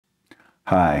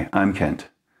Hi, I'm Kent.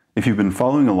 If you've been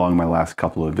following along my last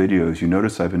couple of videos, you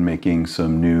notice I've been making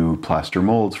some new plaster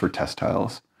molds for test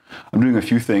tiles. I'm doing a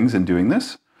few things in doing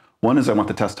this. One is I want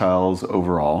the test tiles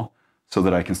overall so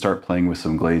that I can start playing with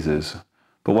some glazes.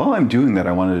 But while I'm doing that,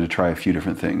 I wanted to try a few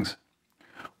different things.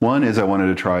 One is I wanted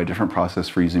to try a different process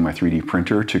for using my 3D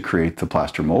printer to create the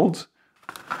plaster molds.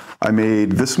 I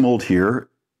made this mold here.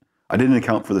 I didn't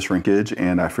account for the shrinkage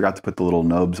and I forgot to put the little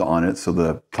nubs on it so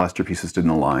the plaster pieces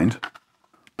didn't align.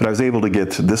 But I was able to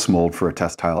get this mold for a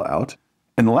test tile out.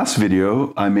 In the last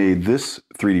video, I made this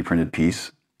 3D printed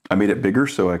piece. I made it bigger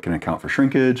so I can account for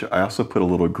shrinkage. I also put a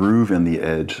little groove in the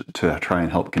edge to try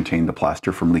and help contain the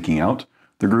plaster from leaking out.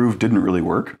 The groove didn't really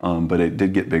work, but it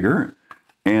did get bigger.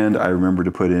 And I remembered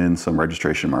to put in some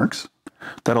registration marks.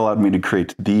 That allowed me to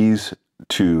create these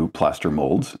two plaster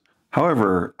molds.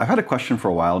 However, I've had a question for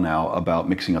a while now about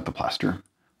mixing up the plaster.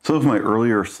 Some of my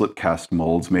earlier slip cast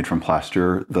molds made from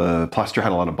plaster, the plaster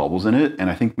had a lot of bubbles in it, and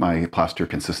I think my plaster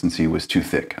consistency was too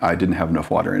thick. I didn't have enough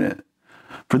water in it.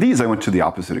 For these, I went to the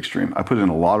opposite extreme. I put in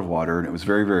a lot of water, and it was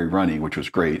very, very runny, which was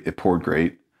great. It poured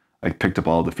great. I picked up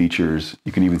all the features.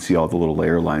 You can even see all the little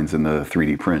layer lines in the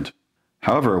 3D print.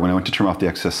 However, when I went to trim off the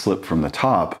excess slip from the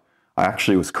top, I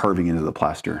actually was carving into the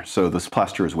plaster. So this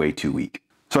plaster is way too weak.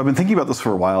 So I've been thinking about this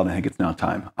for a while, and I think it's now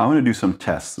time. I want to do some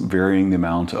tests varying the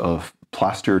amount of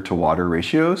plaster to water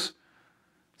ratios,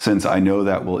 since I know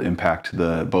that will impact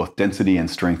the both density and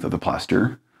strength of the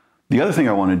plaster. The other thing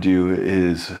I want to do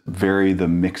is vary the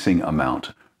mixing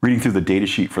amount. Reading through the data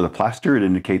sheet for the plaster, it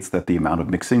indicates that the amount of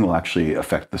mixing will actually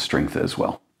affect the strength as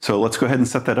well. So let's go ahead and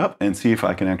set that up and see if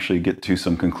I can actually get to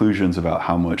some conclusions about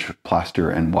how much plaster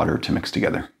and water to mix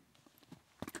together.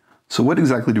 So what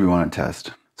exactly do we want to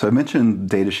test? So I mentioned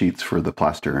data sheets for the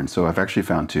plaster, and so I've actually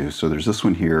found two. So there's this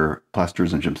one here,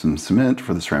 plasters and gypsum cement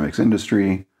for the ceramics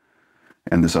industry,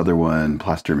 and this other one,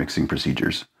 plaster mixing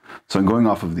procedures. So I'm going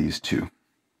off of these two.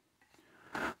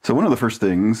 So one of the first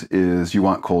things is you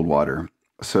want cold water.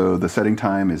 So the setting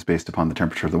time is based upon the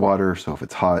temperature of the water. So if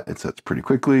it's hot, it sets pretty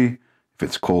quickly. If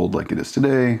it's cold like it is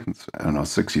today, it's, I don't know,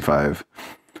 65,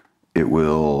 it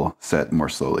will set more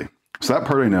slowly. So that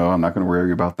part I know, I'm not going to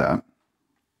worry about that.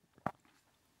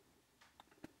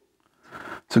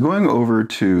 So going over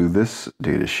to this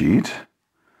data sheet,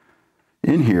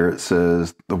 in here it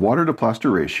says the water to plaster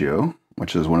ratio,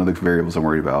 which is one of the variables I'm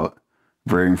worried about,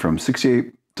 varying from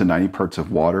 68 to 90 parts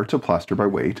of water to plaster by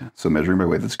weight, so measuring by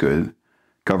weight, that's good,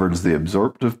 governs the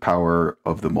absorptive power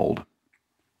of the mold.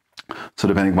 So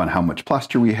depending upon how much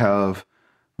plaster we have,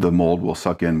 the mold will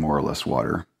suck in more or less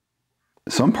water.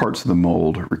 Some parts of the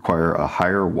mold require a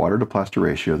higher water to plaster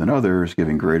ratio than others,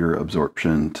 giving greater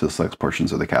absorption to select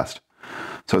portions of the cast.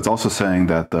 So it's also saying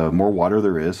that the more water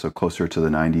there is, so closer to the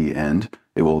 90 end,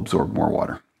 it will absorb more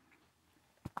water.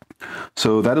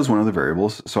 So that is one of the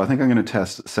variables. So I think I'm going to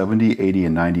test 70, 80,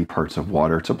 and 90 parts of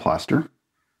water to plaster.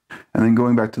 And then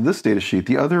going back to this data sheet,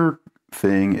 the other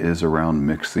thing is around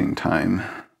mixing time.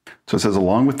 So it says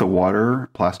along with the water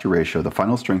plaster ratio, the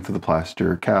final strength of the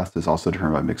plaster cast is also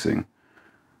determined by mixing.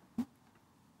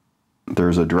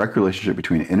 There's a direct relationship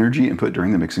between energy input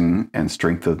during the mixing and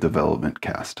strength of development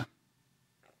cast.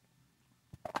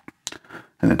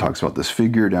 And it talks about this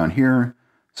figure down here.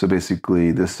 So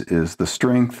basically this is the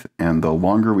strength, and the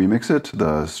longer we mix it,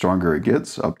 the stronger it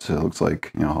gets, up to looks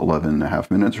like 11.5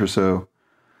 minutes or so.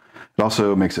 It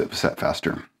also makes it set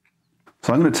faster.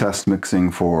 So I'm going to test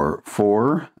mixing for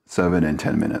 4, 7, and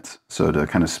 10 minutes. So to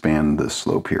kind of span the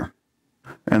slope here.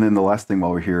 And then the last thing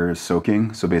while we're here is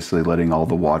soaking. So basically letting all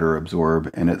the water absorb,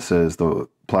 and it says the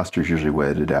plaster is usually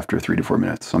wetted after 3 to 4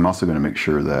 minutes. So I'm also going to make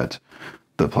sure that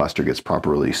the plaster gets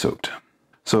properly soaked.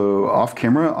 So off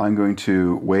camera, I'm going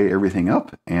to weigh everything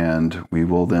up and we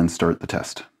will then start the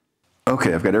test.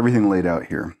 Okay, I've got everything laid out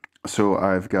here. So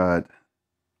I've got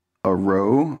a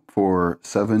row for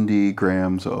 70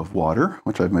 grams of water,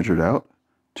 which I've measured out,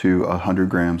 to 100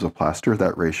 grams of plaster,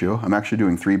 that ratio. I'm actually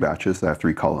doing 3 batches that have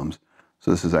 3 columns. So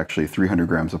this is actually 300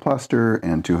 grams of plaster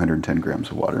and 210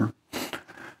 grams of water.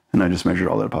 And I just measured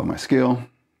all that up on my scale.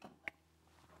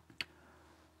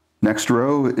 Next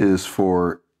row is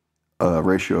for a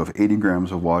ratio of 80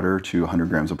 grams of water to 100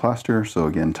 grams of plaster. So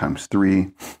again, times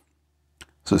 3.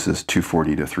 So this is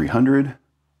 240 to 300.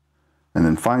 And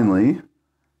then finally,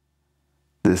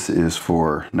 this is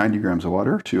for 90 grams of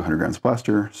water to 100 grams of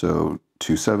plaster. So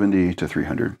 270 to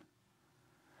 300.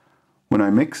 When I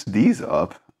mixed these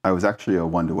up, I was actually a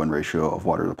 1-to-1 ratio of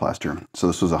water to plaster. So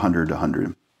this was 100 to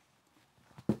 100.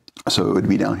 So it would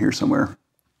be down here somewhere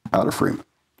out of frame.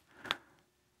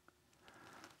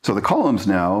 So the columns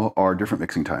now are different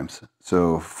mixing times.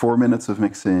 So 4 minutes of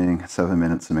mixing, 7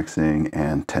 minutes of mixing,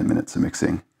 and 10 minutes of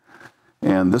mixing.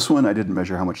 And this one, I didn't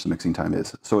measure how much the mixing time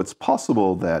is. So it's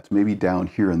possible that maybe down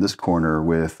here in this corner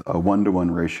with a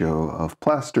 1-to-1 ratio of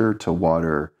plaster to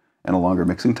water and a longer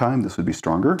mixing time, this would be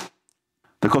stronger.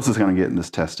 The closest I'm going to get in this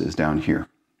test is down here.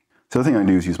 So the other thing I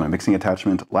do is use my mixing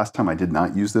attachment. Last time I did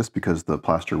not use this because the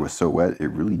plaster was so wet, it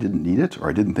really didn't need it, or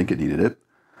I didn't think it needed it.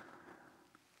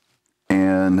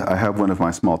 And I have one of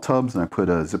my small tubs and I put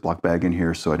a Ziploc bag in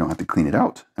here so I don't have to clean it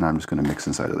out, and I'm just going to mix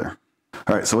inside of there.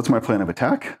 All right, so what's my plan of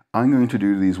attack? I'm going to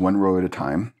do these one row at a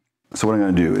time. So what I'm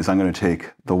going to do is I'm going to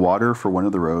take the water for one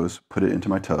of the rows, put it into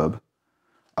my tub.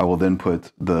 I will then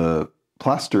put the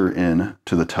plaster in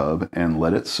to the tub and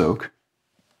let it soak.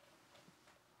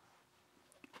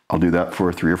 I'll do that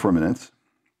for 3 or 4 minutes.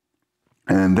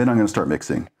 And then I'm going to start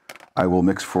mixing. I will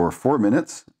mix for 4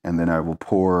 minutes, and then I will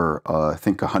pour, I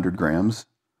think 100 grams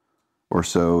or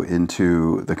so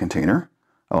into the container.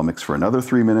 I'll mix for another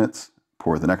 3 minutes,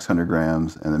 pour the next 100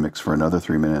 grams, and then mix for another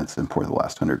 3 minutes and pour the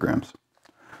last 100 grams.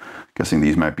 Guessing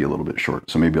these might be a little bit short,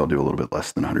 so maybe I'll do a little bit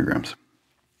less than 100 grams.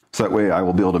 So that way I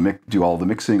will be able to do all the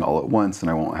mixing all at once, and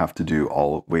I won't have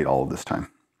to wait all of this time.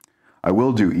 I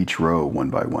will do each row one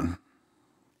by one.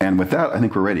 And with that, I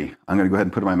think we're ready. I'm going to go ahead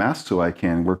and put on my mask so I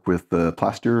can work with the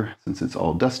plaster since it's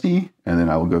all dusty, and then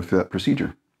I will go through that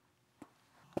procedure.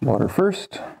 Water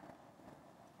first.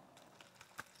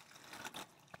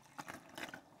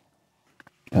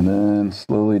 And then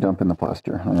slowly dump in the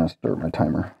plaster. I'm going to start my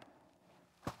timer.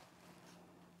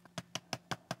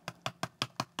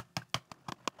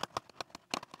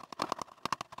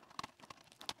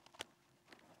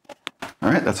 All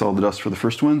right, that's all the dust for the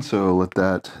first one, so let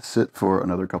that sit for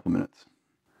another couple minutes.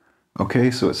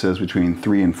 Okay, so it says between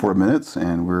 3 and 4 minutes,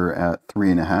 and we're at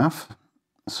 3.5,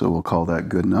 so we'll call that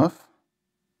good enough.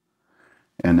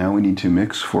 And now we need to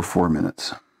mix for 4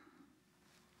 minutes.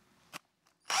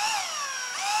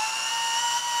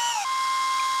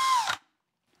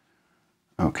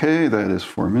 Okay, that is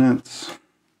 4 minutes.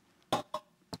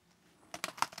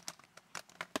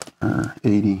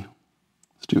 80.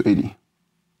 Let's do 80.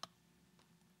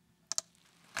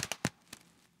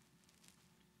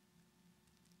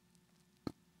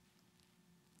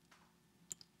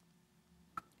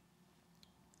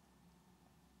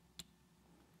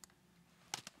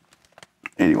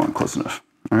 Close enough.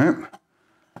 All right.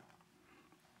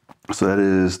 So that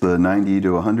is the 90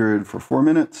 to 100 for 4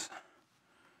 minutes.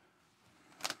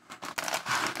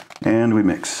 And we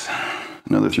mix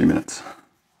another 3 minutes.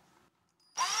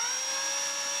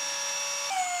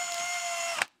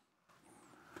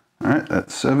 All right,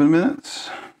 that's 7 minutes.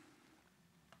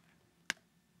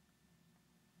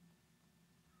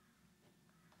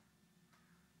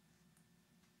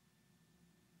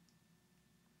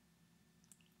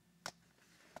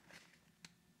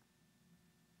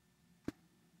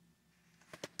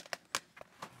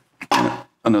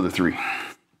 Another 3.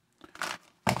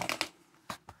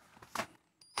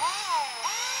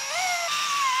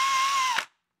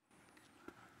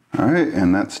 All right,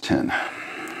 and that's 10.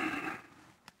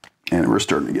 And we're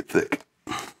starting to get thick.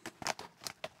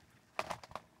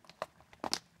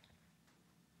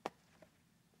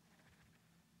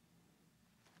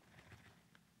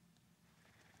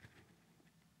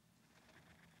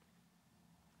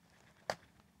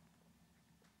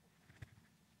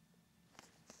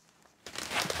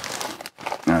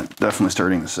 Definitely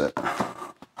starting to set.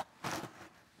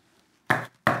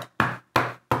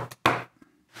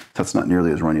 That's not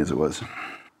nearly as runny as it was.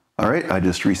 All right, I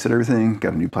just reset everything,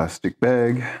 got a new plastic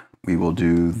bag. We will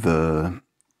do the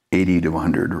 80 to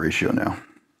 100 ratio now.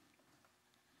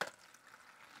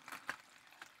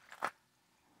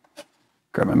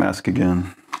 Grab my mask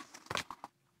again.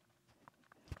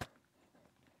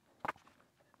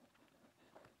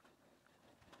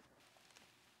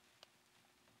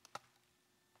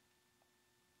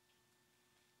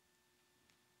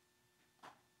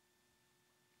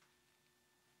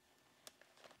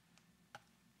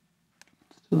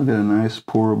 Still got a nice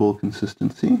pourable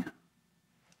consistency.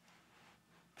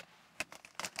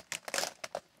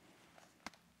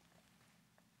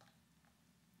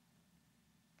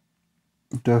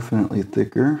 Definitely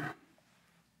thicker.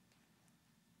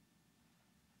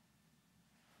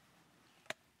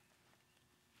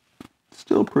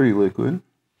 Still pretty liquid.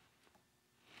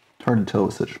 It's hard to tell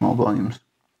with such small volumes.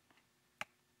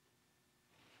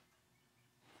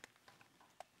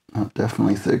 Oh,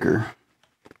 definitely thicker.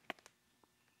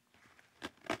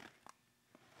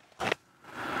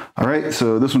 All right,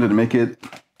 so this one didn't make it.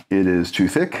 It is too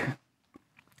thick.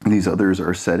 These others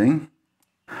are setting.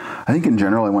 I think in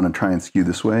general, I want to try and skew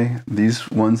this way. These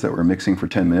ones that we're mixing for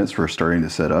 10 minutes were starting to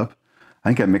set up. I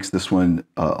think I mixed this one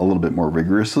a little bit more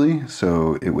rigorously,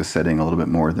 so it was setting a little bit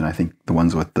more than I think the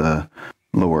ones with the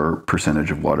lower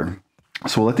percentage of water.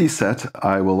 So we'll let these set.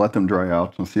 I will let them dry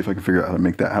out and see if I can figure out how to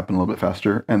make that happen a little bit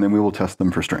faster, and then we will test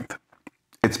them for strength.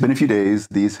 It's been a few days.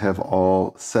 These have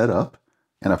all set up,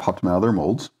 and I've popped them out of their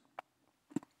molds.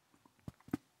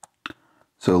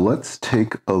 So let's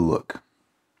take a look.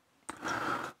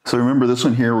 So remember, this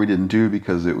one here we didn't do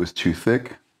because it was too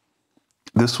thick.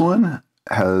 This one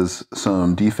has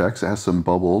some defects. It has some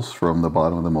bubbles from the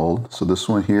bottom of the mold. So this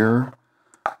one here,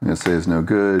 I'm going to say is no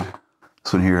good.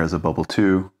 This one here has a bubble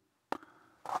too.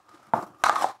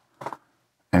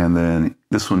 And then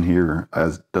this one here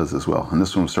does as well. And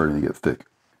this one was starting to get thick.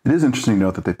 It is interesting to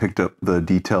note that they picked up the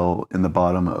detail in the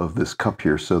bottom of this cup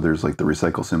here. So there's like the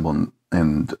recycle symbol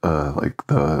and like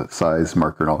the size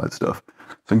marker and all that stuff.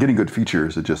 So I'm getting good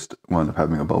features. It just wound up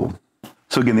having a bubble.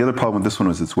 So again, the other problem with this one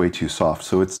was it's way too soft.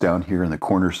 So it's down here in the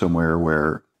corner somewhere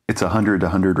where it's 100 to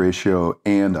 100 ratio,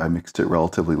 and I mixed it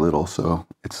relatively little, so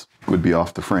it would be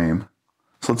off the frame.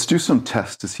 So let's do some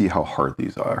tests to see how hard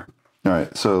these are. All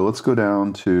right, so let's go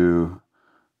down to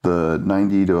the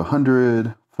 90 to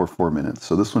 100 for 4 minutes.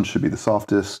 So this one should be the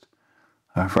softest.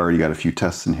 I've already got a few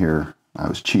tests in here. I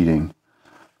was cheating.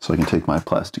 So I can take my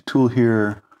plastic tool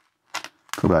here,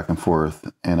 go back and forth,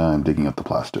 and I'm digging up the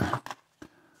plaster.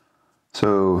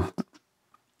 So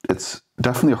it's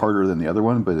definitely harder than the other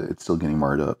one, but it's still getting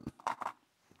marred up.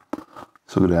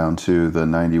 So go down to the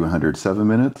 90, 100, 7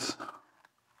 minutes.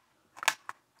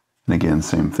 And again,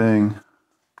 same thing.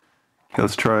 Okay,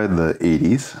 let's try the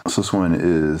 80s. So this one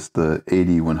is the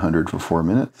 80, 100 for 4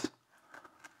 minutes.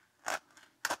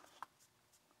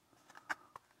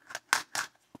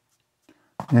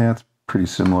 Yeah, it's pretty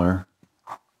similar.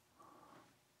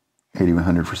 80,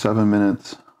 100 for 7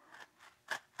 minutes.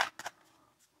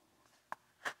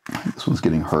 This one's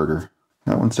getting harder.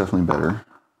 That one's definitely better.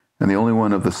 And the only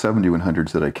one of the 70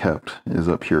 100s that I kept is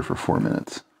up here for 4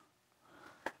 minutes.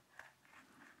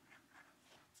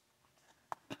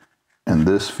 And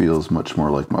this feels much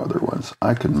more like my other ones.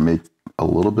 I can make a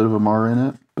little bit of a mar in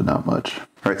it, but not much.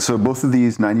 All right, so both of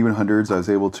these 90 100s I was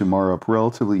able to mar up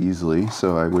relatively easily,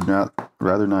 so I would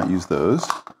rather not use those.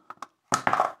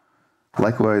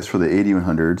 Likewise for the 80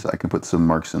 100s, I can put some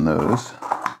marks in those.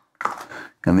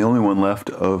 And the only one left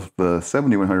of the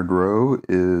 70 100 row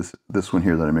is this one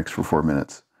here that I mixed for 4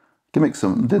 minutes. I can make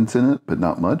some dents in it, but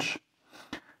not much.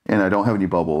 And I don't have any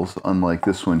bubbles, unlike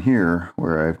this one here,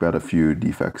 where I've got a few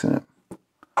defects in it.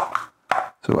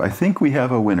 So I think we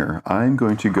have a winner. I'm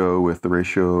going to go with the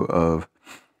ratio of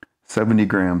 70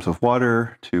 grams of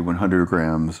water to 100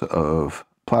 grams of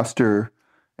plaster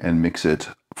and mix it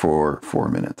for 4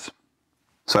 minutes.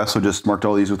 So I also just marked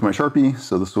all these with my Sharpie.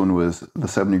 So this one was the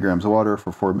 70 grams of water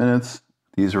for 4 minutes.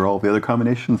 These are all the other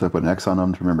combinations. I put an X on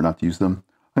them to remember not to use them.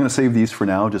 I'm going to save these for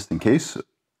now just in case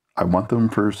I want them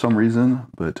for some reason,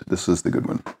 but this is the good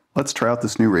one. Let's try out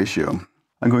this new ratio.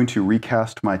 I'm going to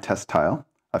recast my test tile.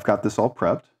 I've got this all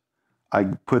prepped. I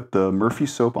put the Murphy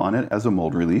soap on it as a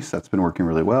mold release. That's been working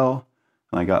really well.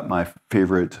 And I got my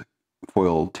favorite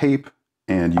foil tape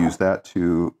and used that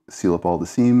to seal up all the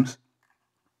seams.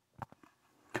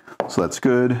 So that's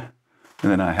good.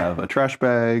 And then I have a trash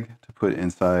bag to put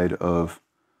inside of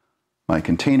my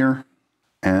container.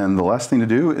 And the last thing to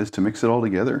do is to mix it all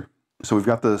together. So we've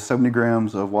got the 70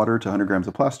 grams of water to 100 grams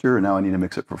of plaster, and now I need to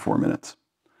mix it for 4 minutes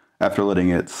after letting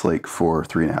it slake for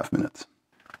 3.5 minutes.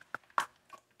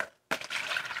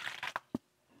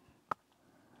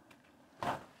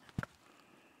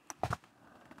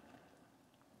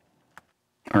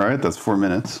 All right, that's 4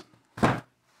 minutes. Let's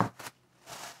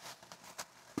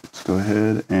go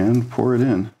ahead and pour it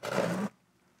in.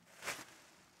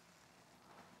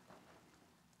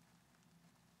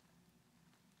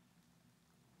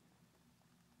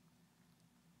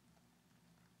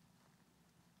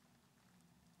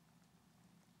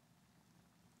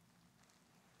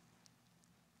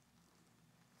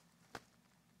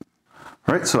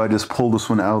 All right, so I just pulled this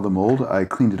one out of the mold. I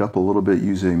cleaned it up a little bit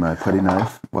using my putty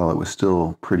knife while it was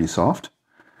still pretty soft.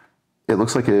 It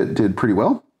looks like it did pretty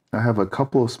well. I have a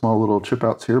couple of small little chip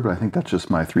outs here, but I think that's just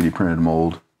my 3D printed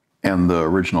mold and the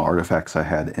original artifacts I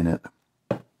had in it.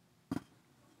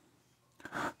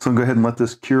 So I'm going to go ahead and let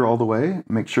this cure all the way.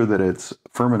 Make sure that it's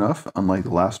firm enough, unlike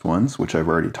the last ones, which I've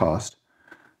already tossed.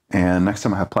 And next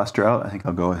time I have plaster out, I think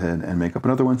I'll go ahead and make up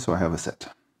another one so I have a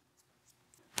set.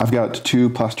 I've got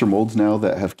 2 plaster molds now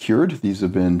that have cured. These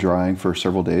have been drying for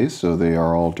several days, so they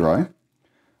are all dry.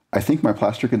 I think my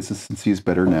plaster consistency is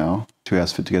better now. 2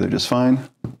 halves fit together just fine.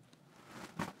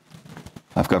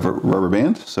 I've got a rubber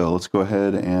band, so let's go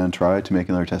ahead and try to make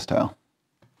another test tile.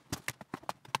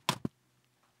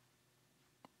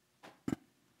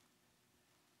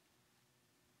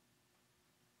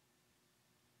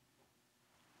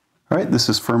 All right, this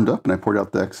is firmed up and I poured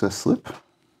out the excess slip.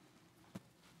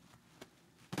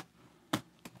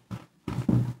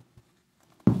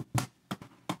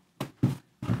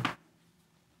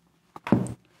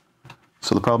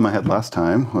 So the problem I had last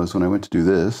time was when I went to do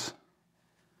this,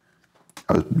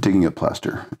 I was digging up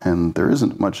plaster, and there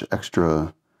isn't much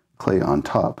extra clay on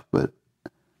top, but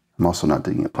I'm also not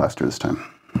digging up plaster this time.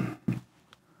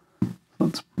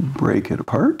 Let's break it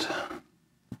apart.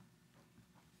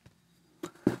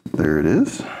 There it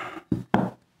is.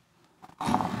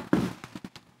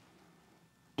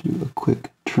 Do a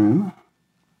quick trim.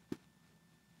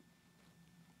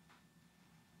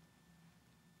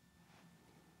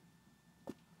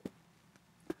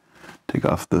 Take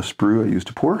off the sprue I used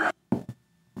to pour.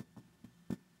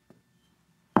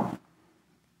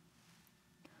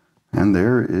 And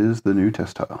there is the new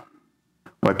test tile.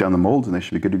 Wipe down the molds and they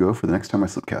should be good to go for the next time I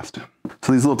slip cast.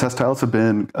 So these little test tiles have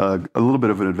been a little bit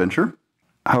of an adventure.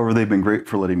 However, they've been great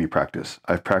for letting me practice.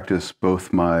 I've practiced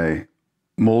both my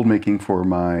mold making for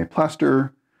my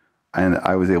plaster, and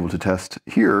I was able to test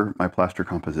here my plaster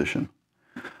composition.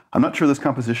 I'm not sure this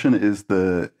composition is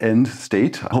the end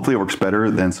state. Hopefully it works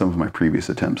better than some of my previous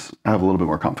attempts. I have a little bit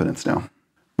more confidence now.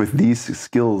 With these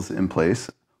skills in place,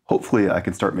 hopefully I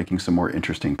can start making some more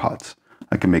interesting pots.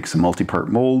 I can make some multi-part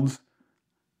molds,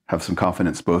 have some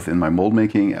confidence both in my mold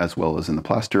making as well as in the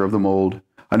plaster of the mold.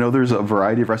 I know there's a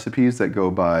variety of recipes that go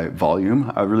by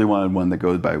volume. I really wanted one that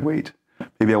goes by weight.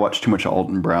 Maybe I watched too much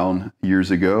Alton Brown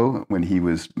years ago when he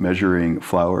was measuring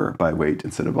flour by weight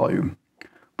instead of volume.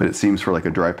 But it seems for like a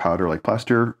dry powder like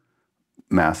plaster,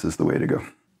 mass is the way to go.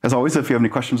 As always, if you have any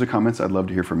questions or comments, I'd love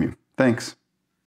to hear from you. Thanks.